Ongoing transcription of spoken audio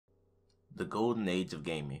The golden age of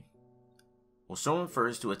gaming. When someone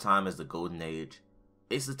refers to a time as the golden age,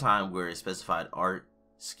 it's the time where a specified art,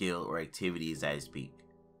 skill, or activity is at its peak.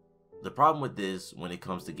 The problem with this when it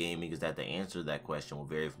comes to gaming is that the answer to that question will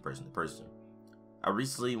vary from person to person. I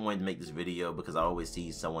recently wanted to make this video because I always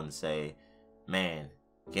see someone say, man,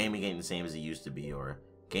 gaming ain't the same as it used to be, or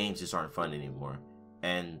games just aren't fun anymore.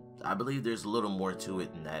 And I believe there's a little more to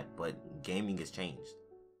it than that, but gaming has changed.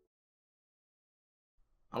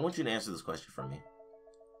 I want you to answer this question for me.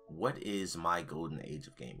 What is my golden age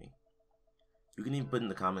of gaming? You can even put in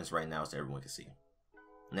the comments right now so everyone can see.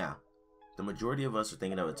 Now, the majority of us are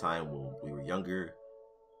thinking of a time when we were younger,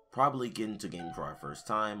 probably getting into gaming for our first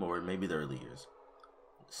time, or maybe the early years.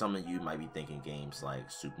 Some of you might be thinking games like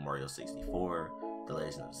Super Mario 64, The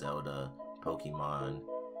Legend of Zelda, Pokemon,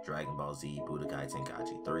 Dragon Ball Z, Budokai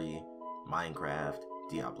Tenkaichi 3, Minecraft,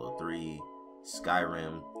 Diablo 3,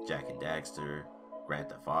 Skyrim, Jak and Daxter, Grand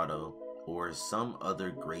Theft Auto, or some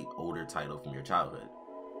other great older title from your childhood.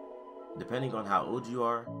 Depending on how old you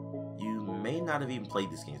are, you may not have even played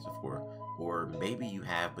these games before, or maybe you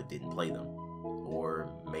have but didn't play them.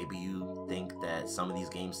 Or maybe you think that some of these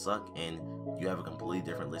games suck and you have a completely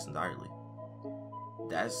different list entirely.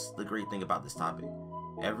 That's the great thing about this topic.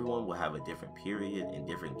 Everyone will have a different period and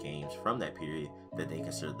different games from that period that they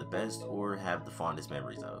consider the best or have the fondest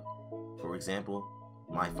memories of. For example,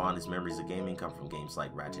 my fondest memories of gaming come from games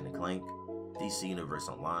like Ratchet & Clank, DC Universe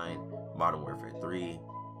Online, Modern Warfare 3,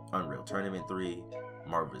 Unreal Tournament 3,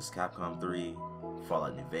 Marvel vs. Capcom 3,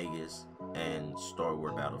 Fallout New Vegas, and Star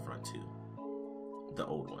Wars Battlefront 2. The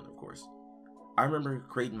old one, of course. I remember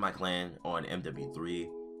creating my clan on MW3,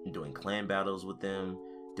 doing clan battles with them,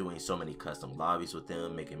 doing so many custom lobbies with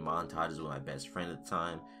them, making montages with my best friend at the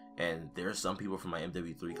time, and there are some people from my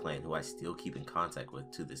MW3 clan who I still keep in contact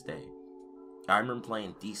with to this day. I remember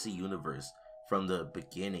playing DC Universe from the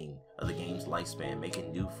beginning of the game's lifespan,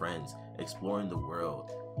 making new friends, exploring the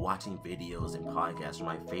world, watching videos and podcasts from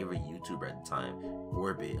my favorite YouTuber at the time,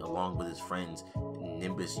 Orbit, along with his friends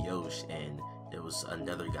Nimbus Yosh, and there was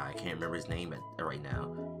another guy, I can't remember his name right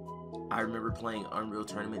now. I remember playing Unreal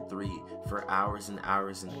Tournament 3 for hours and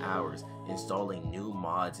hours and hours, installing new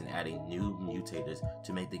mods and adding new mutators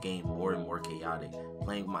to make the game more and more chaotic,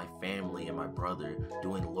 playing with my family and my brother,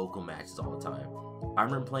 doing local matches all the time. I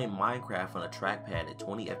remember playing Minecraft on a trackpad at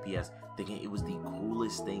 20 FPS, thinking it was the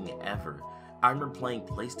coolest thing ever. I remember playing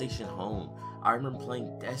PlayStation Home. I remember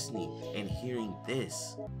playing Destiny and hearing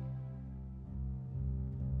this.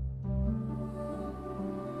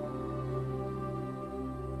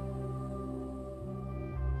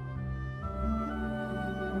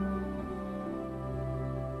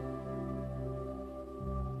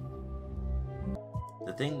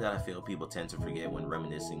 The thing that I feel people tend to forget when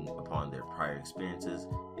reminiscing upon their prior experiences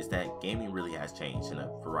is that gaming really has changed in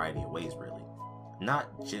a variety of ways, really.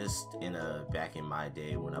 Not just in a back in my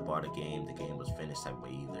day when I bought a game, the game was finished type way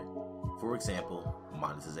either. For example,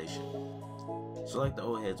 monetization. So like the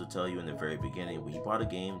old heads would tell you in the very beginning, when you bought a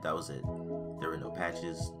game, that was it. There were no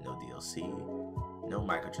patches, no DLC, no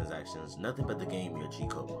microtransactions, nothing but the game your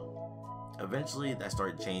G-code won. Eventually, that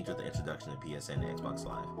started to change with the introduction of PSN and Xbox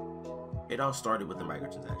Live. It all started with the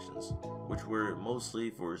microtransactions, which were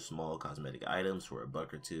mostly for small cosmetic items for $1 or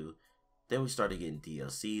 $2. Then we started getting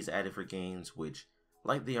DLCs added for games, which,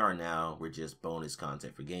 like they are now, were just bonus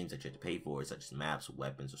content for games that you had to pay for, such as maps,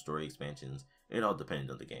 weapons, or story expansions. It all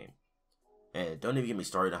depended on the game. And don't even get me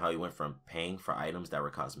started on how you went from paying for items that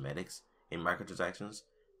were cosmetics in microtransactions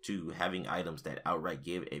to having items that outright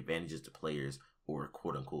give advantages to players or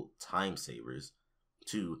quote-unquote time savers,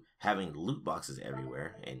 to having loot boxes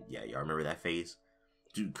everywhere, and yeah, y'all remember that phase,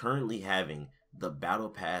 to currently having the battle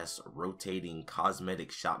pass rotating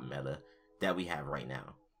cosmetic shop meta that we have right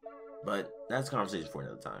now. But that's a conversation for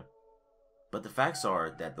another time. But the facts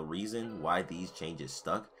are that the reason why these changes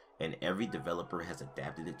stuck and every developer has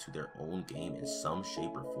adapted it to their own game in some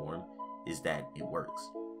shape or form is that it works.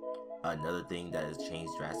 Another thing that has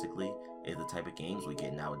changed drastically is the type of games we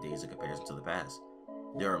get nowadays in comparison to the past.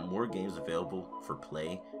 There are more games available for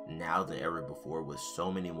play now than ever before, with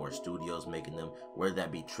so many more studios making them, whether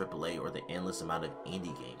that be AAA or the endless amount of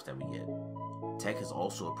indie games that we get. Tech has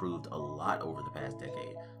also improved a lot over the past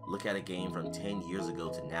decade. Look at a game from 10 years ago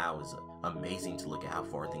to now is amazing to look at how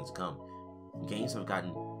far things come. Games have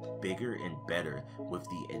gotten bigger and better with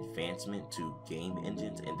the advancement to game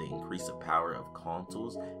engines and the increase of power of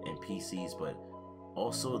consoles and PCs, but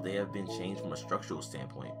also they have been changed from a structural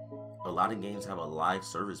standpoint. A lot of games have a live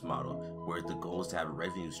service model where the goal is to have a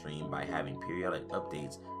revenue stream by having periodic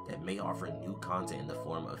updates that may offer new content in the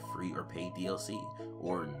form of free or paid DLC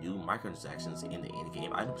or new microtransactions in the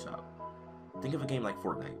in-game item shop. Think of a game like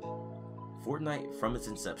Fortnite. Fortnite, from its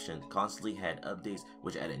inception, constantly had updates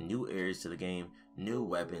which added new areas to the game, new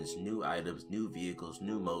weapons, new items, new vehicles,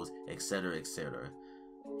 new modes, etc, etc.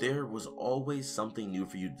 There was always something new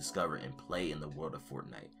for you to discover and play in the world of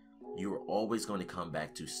Fortnite. You were always going to come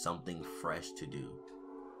back to something fresh to do.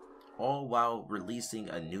 All while releasing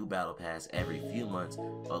a new battle pass every few months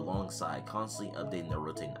alongside constantly updating the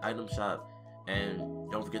rotating item shop, and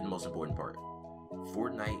don't forget the most important part.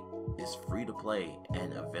 Fortnite is free to play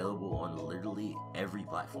and available on literally every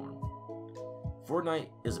platform. Fortnite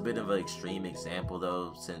is a bit of an extreme example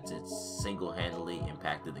though, since it's single-handedly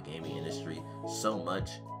impacted the gaming industry so much,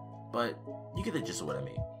 but you get the gist of what I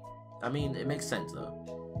mean. I mean, it makes sense though.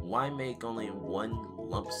 Why make only one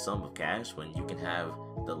lump sum of cash when you can have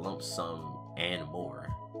the lump sum and more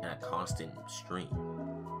in a constant stream?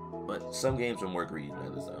 But some games are more greedy than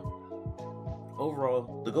others though.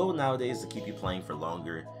 Overall, the goal nowadays is to keep you playing for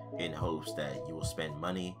longer in hopes that you will spend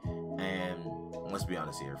money, and let's be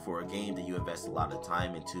honest here, for a game that you invest a lot of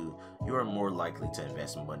time into, you are more likely to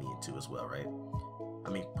invest money into as well, right? I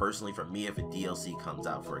mean, personally, for me, if a DLC comes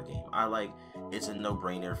out for a game I like, it's a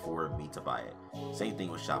no-brainer for me to buy it. Same thing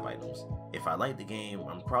with shop items. If I like the game,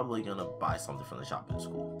 I'm probably gonna buy something from the shop in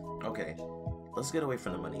school. Okay, let's get away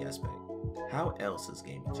from the money aspect. How else has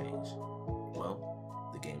gaming changed? Well,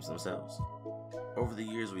 the games themselves. Over the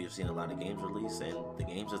years, we have seen a lot of games released, and the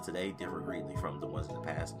games of today differ greatly from the ones in the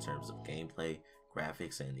past in terms of gameplay,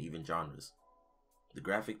 graphics, and even genres. The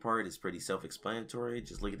graphic part is pretty self-explanatory.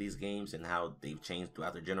 Just look at these games and how they've changed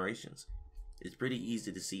throughout their generations. It's pretty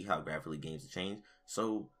easy to see how graphically games have changed,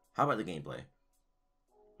 so how about the gameplay?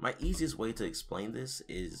 My easiest way to explain this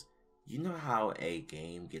is, you know how a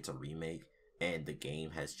game gets a remake and the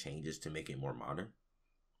game has changes to make it more modern?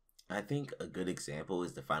 I think a good example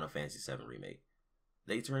is the Final Fantasy VII Remake.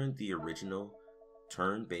 They turned the original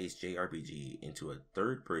turn-based JRPG into a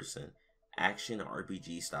third-person action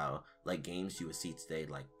RPG style like games you would see today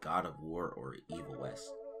like God of War or Evil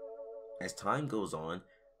West. As time goes on,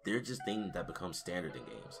 they're just things that become standard in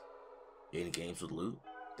games. In games with loot,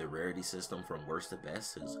 the rarity system from worst to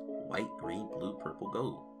best is white, green, blue, purple,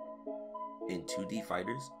 gold. In 2D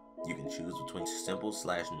fighters, you can choose between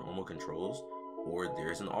simple/normal controls, or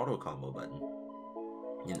there's an auto combo button.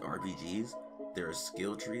 In RPGs, there are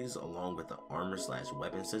skill trees along with the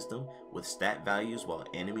armor/weapon system with stat values, while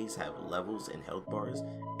enemies have levels and health bars,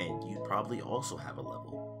 and you probably also have a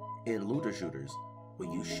level. In looter shooters,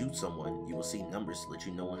 when you shoot someone, you will see numbers to let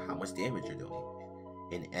you know how much damage you're doing.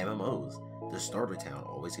 In MMOs, the starter town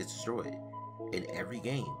always gets destroyed. In every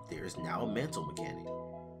game, there is now a mental mechanic.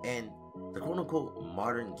 And the quote-unquote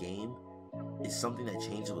modern game is something that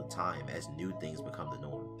changes with time as new things become the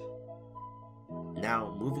norm.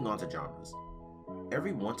 Now, moving on to genres.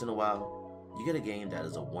 Every once in a while, you get a game that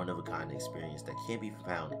is a one-of-a-kind experience that can't be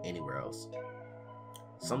found anywhere else.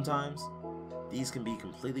 Sometimes, these can be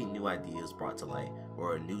completely new ideas brought to light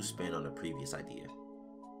or a new spin on a previous idea.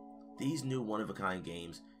 These new one-of-a-kind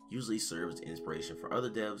games usually serve as inspiration for other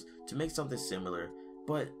devs to make something similar,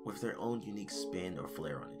 but with their own unique spin or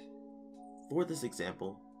flair on it. For this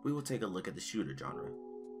example, we will take a look at the shooter genre.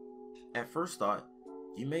 At first thought,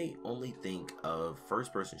 you may only think of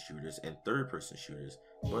first-person shooters and third-person shooters,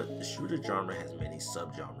 but the shooter genre has many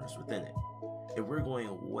subgenres within it. If we're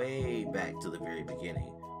going way back to the very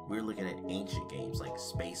beginning, we're looking at ancient games like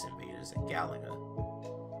Space Invaders and Galaga.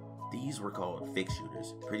 These were called fixed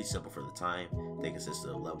shooters, pretty simple for the time. They consist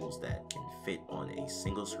of levels that can fit on a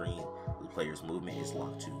single screen. The player's movement is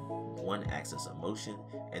locked to one axis of motion,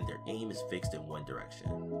 and their aim is fixed in one direction.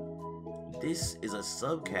 This is a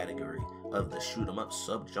subcategory of the shoot 'em up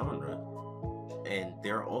subgenre, and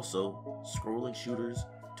there are also scrolling shooters,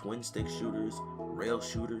 twin stick shooters, rail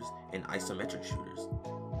shooters, and isometric shooters.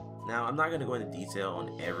 Now, I'm not going to go into detail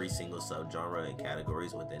on every single subgenre and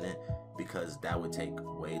categories within it, because that would take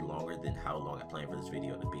way longer than how long I plan for this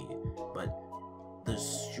video to be. But the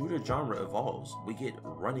shooter genre evolves. We get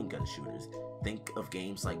running gun shooters. Think of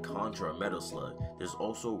games like Contra or Metal Slug. There's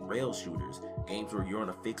also rail shooters, games where you're on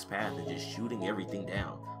a fixed path and just shooting everything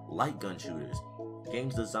down. Light gun shooters,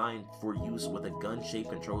 games designed for use with a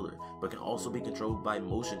gun-shaped controller, but can also be controlled by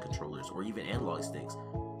motion controllers or even analog sticks.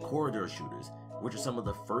 Corridor shooters, which are some of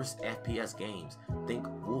the first FPS games. Think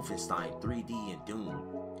Wolfenstein 3D and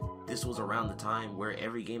Doom. This was around the time where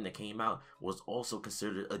every game that came out was also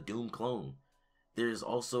considered a Doom clone. There is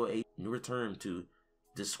also a newer term to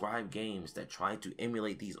describe games that try to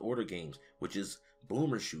emulate these older games, which is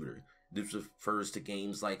boomer shooter. This refers to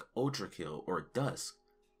games like Ultra Kill or Dusk.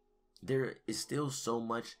 There is still so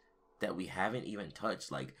much that we haven't even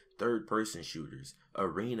touched, like third-person shooters,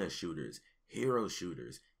 arena shooters, hero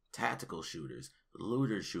shooters, tactical shooters,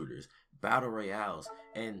 looter shooters, battle royales,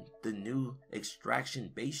 and the new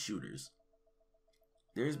extraction-based shooters.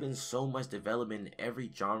 There's been so much development in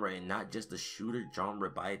every genre and not just the shooter genre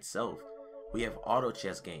by itself. We have auto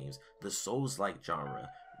chess games, the Souls-like genre,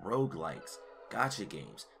 roguelikes, gacha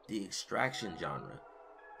games, the extraction genre.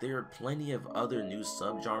 There are plenty of other new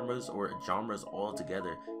subgenres or genres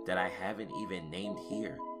altogether that I haven't even named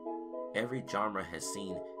here. Every genre has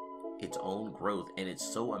seen its own growth, and it's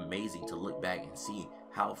so amazing to look back and see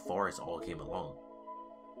how far it's all came along.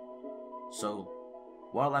 So,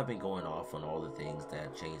 while I've been going off on all the things that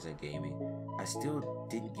have changed in gaming, I still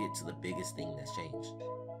didn't get to the biggest thing that's changed.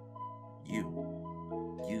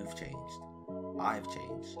 You've changed. I've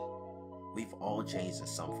changed. We've all changed in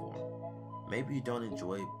some form. Maybe you don't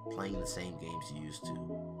enjoy playing the same games you used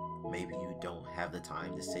to. Maybe you don't have the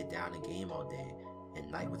time to sit down and game all day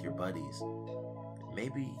and night with your buddies.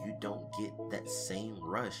 Maybe you don't get that same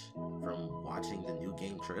rush from watching the new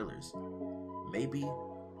game trailers. Maybe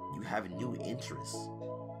you have new interests.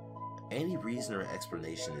 Any reason or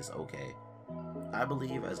explanation is okay. I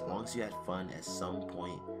believe as long as you had fun at some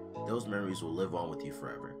point, those memories will live on with you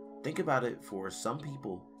forever. Think about it, for some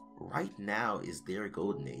people, right now is their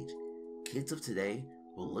golden age. Kids of today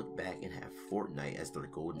will look back and have Fortnite as their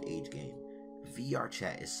golden age game. VR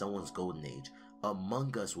chat is someone's golden age.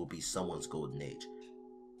 Among Us will be someone's golden age.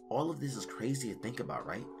 All of this is crazy to think about,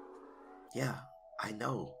 right? Yeah, I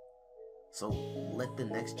know. So let the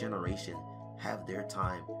next generation have their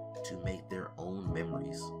time to make their own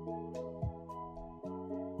memories.